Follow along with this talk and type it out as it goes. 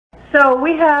So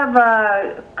we have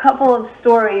a couple of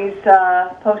stories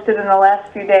posted in the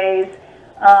last few days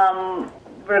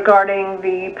regarding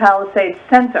the Palisades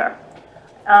Center.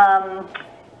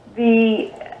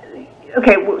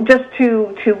 Okay, just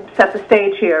to set the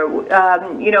stage here,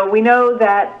 you know, we know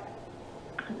that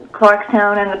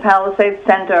Clarkstown and the Palisades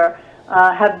Center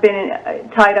have been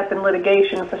tied up in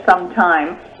litigation for some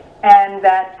time, and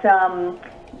that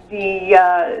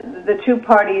the two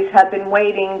parties have been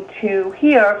waiting to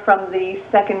hear from the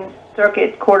Second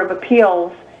Circuit Court of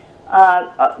Appeals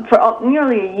for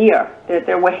nearly a year.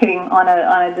 They're waiting on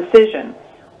a decision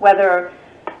whether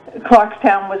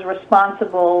Clarkstown was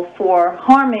responsible for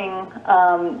harming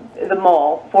the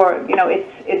mall, for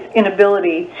its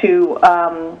inability to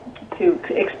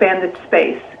expand its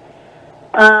space.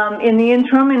 In the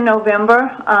interim, in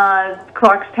November,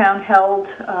 Clarkstown held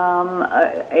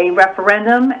a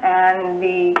referendum, and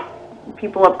the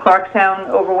people of Clarkstown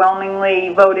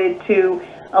overwhelmingly voted to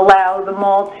allow the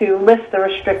mall to lift the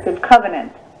restrictive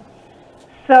covenant.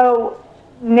 So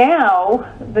now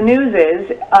the news is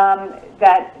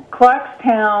that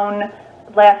Clarkstown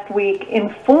last week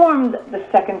informed the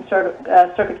Second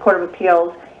Circuit Court of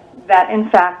Appeals that, in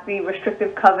fact, the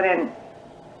restrictive covenant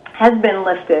has been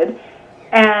lifted,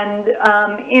 and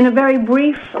in a very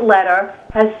brief letter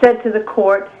has said to the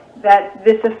court that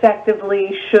this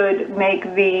effectively should make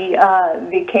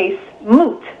the case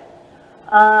moot.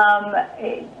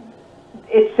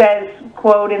 It says,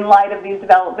 quote, "In light of these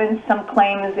developments, some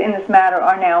claims in this matter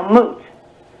are now moot."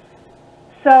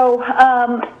 So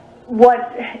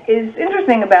what is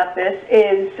interesting about this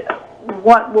is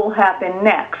what will happen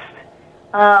next.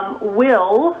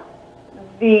 Will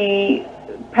the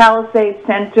Palisades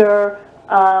Center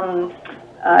have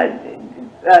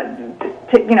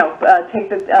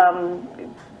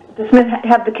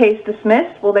the case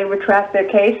dismissed? Will they retract their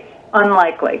case?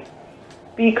 Unlikely,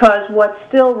 because what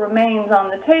still remains on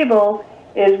the table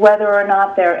is whether or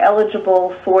not they're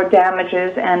eligible for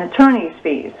damages and attorney's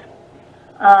fees.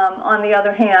 On the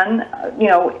other hand,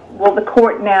 will the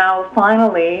court now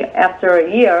finally, after a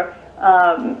year,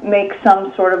 make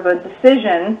some sort of a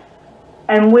decision,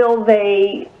 and will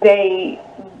they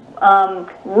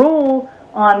rule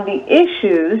on the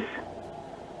issues,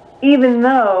 even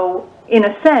though, in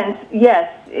a sense, yes,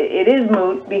 it is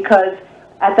moot, because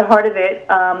at the heart of it,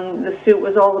 the suit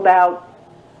was all about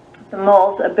the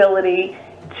mall's ability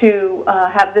to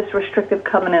have this restrictive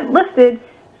covenant lifted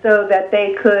so that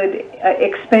they could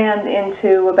expand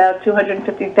into about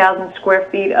 250,000 square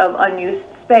feet of unused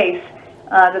space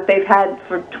that they've had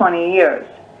for 20 years.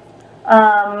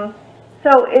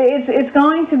 So it's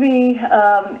going to be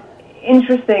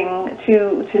interesting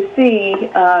to see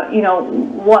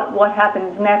what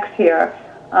happens next here.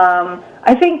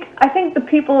 I think the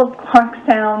people of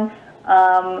Clarkstown,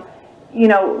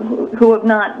 who have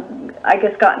not, I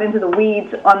guess, gotten into the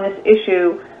weeds on this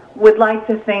issue, would like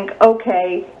to think,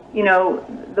 okay,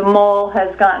 the mall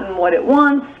has gotten what it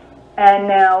wants, and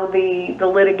now the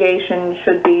litigation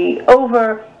should be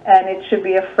over, and it should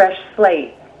be a fresh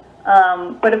slate.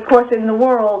 But of course, in the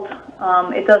world,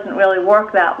 it doesn't really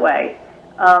work that way,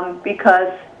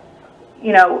 because,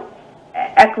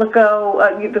 Ecklico,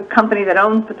 the company that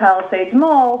owns the Palisades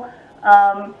Mall,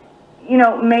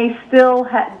 may still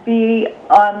be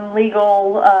on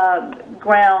legal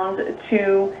ground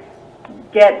to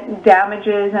get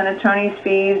damages and attorney's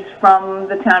fees from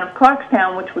the town of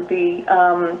Clarkstown, which would be,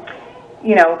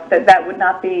 that would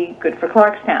not be good for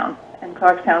Clarkstown and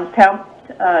Clarkstown's town,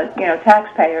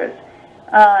 taxpayers,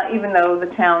 even though the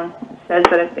town says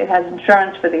that it has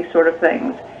insurance for these sort of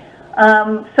things.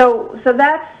 So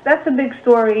that's a big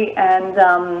story, and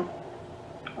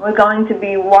we're going to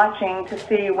be watching to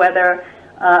see whether,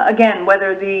 again,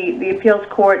 whether the appeals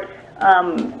court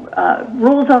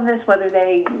rules on this, whether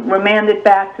they remand it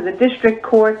back to the district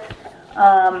court,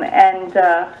 and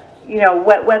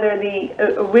whether the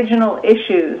original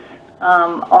issues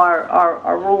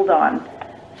are ruled on.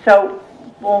 So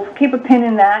we'll keep a pin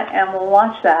in that, and we'll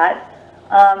watch that.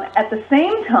 At the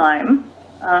same time,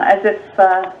 as if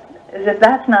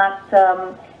that's not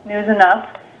news enough,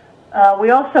 we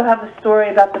also have a story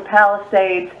about the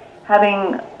Palisades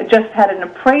having just had an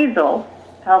appraisal,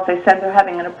 Palisades Center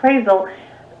having an appraisal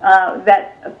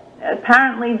that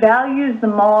apparently values the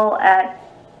mall at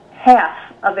half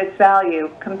of its value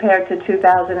compared to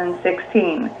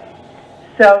 2016.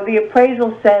 So the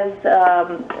appraisal says,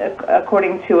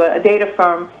 according to a data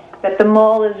firm, that the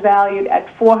mall is valued at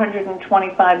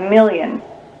 $425 million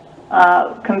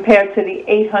compared to the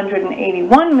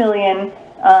 $881 million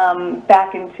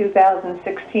back in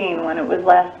 2016 when it was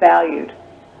last valued.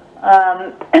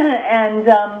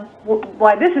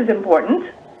 Why this is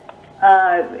important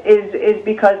is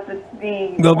because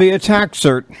there'll be a tax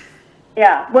cert.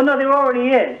 Yeah. Well, no, there already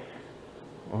is.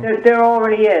 There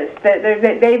already is.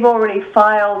 They've already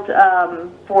filed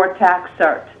for tax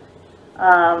cert,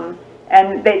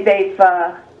 and they've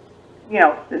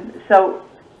so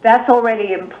that's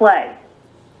already in play.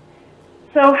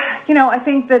 So I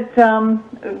think that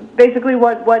basically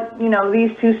what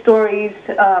these two stories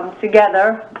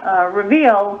together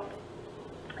reveal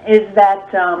is that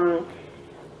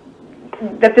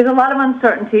there's a lot of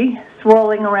uncertainty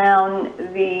swirling around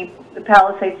the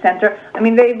Palisades Center. I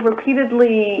mean, they've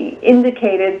repeatedly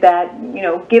indicated that,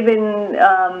 given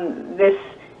this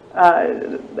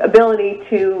ability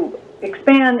to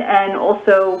expand and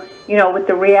also, with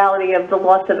the reality of the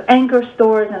loss of anchor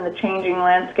stores and the changing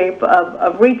landscape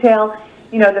of retail,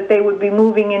 that they would be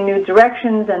moving in new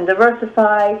directions and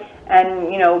diversify and,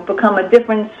 become a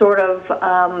different sort of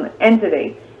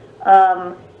entity.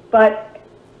 But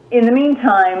in the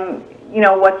meantime,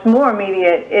 what's more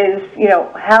immediate is,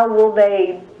 how will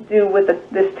they do with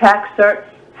this tax cert?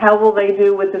 How will they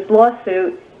do with this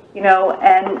lawsuit?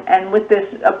 And with this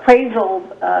appraisal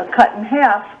cut in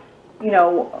half,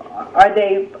 are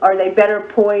they better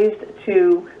poised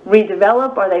to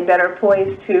redevelop? Are they better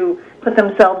poised to put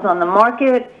themselves on the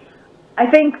market? I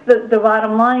think the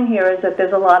bottom line here is that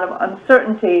there's a lot of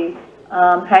uncertainty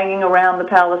hanging around the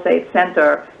Palisades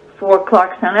Center for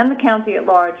Clarkstown and the county at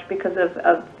large because of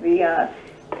the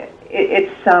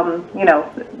its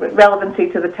relevancy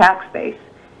to the tax base.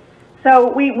 So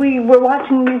we were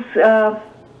watching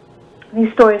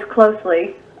these stories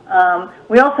closely.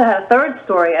 We also had a third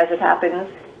story, as it happens,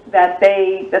 that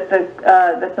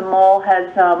the mall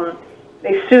has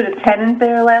they sued a tenant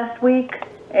there last week,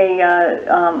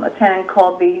 a tenant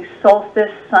called the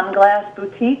Solstice Sunglass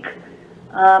Boutique.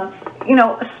 A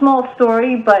small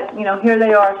story, but here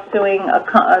they are suing a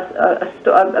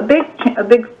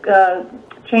big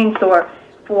chain store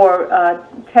for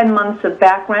 10 months of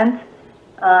back rent.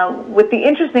 With the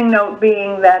interesting note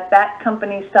being that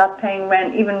company stopped paying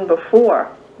rent even before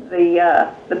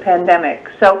the pandemic.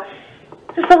 So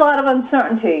just a lot of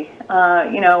uncertainty,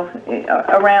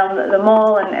 around the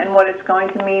mall and what it's going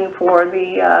to mean for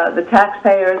the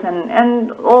taxpayers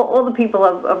and all the people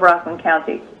of Rockland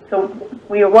County. So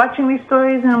we are watching these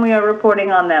stories and we are reporting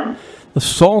on them. The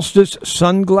Solstice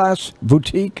Sunglass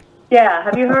Boutique? Yeah,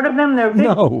 have you heard of them? They're big.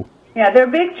 No. Yeah, they're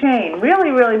a big chain,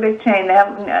 really, really big chain. They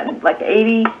have like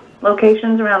 80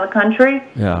 locations around the country.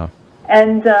 Yeah.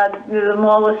 And the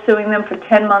mall is suing them for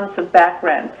 10 months of back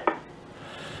rent.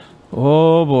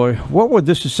 Oh boy, what would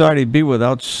this society be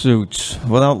without suits,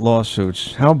 without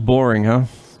lawsuits? How boring, huh?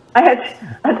 I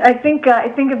think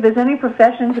if there's any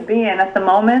profession to be in at the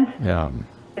moment, yeah,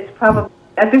 it's probably.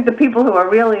 I think the people who are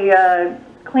really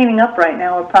cleaning up right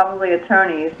now are probably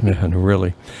attorneys. Yeah,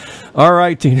 really. All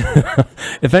right, Tina.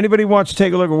 If anybody wants to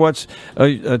take a look at what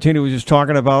Tina was just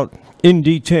talking about in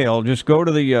detail, just go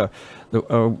to the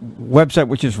website,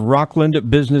 which is Rockland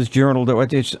Business Journal.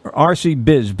 It's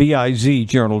RCBiz,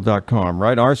 journal.com,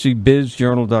 right?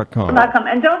 RCBizjournal.com.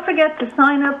 And don't forget to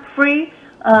sign up free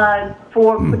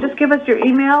just give us your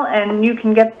email and you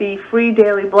can get the free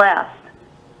daily blast.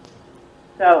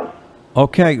 So.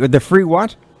 Okay, the free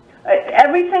what?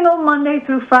 Every single Monday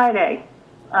through Friday,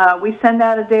 we send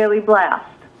out a daily blast.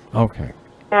 Okay.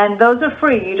 And those are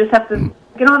free. You just have to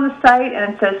get on the site,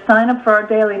 and it says sign up for our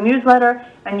daily newsletter,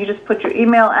 and you just put your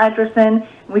email address in.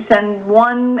 We send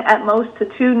 1 at most to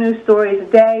 2 news stories a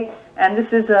day, and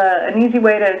this is an easy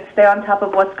way to stay on top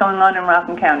of what's going on in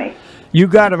Rockland County. You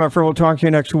got it, my friend. We'll talk to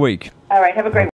you next week. All right. Have a great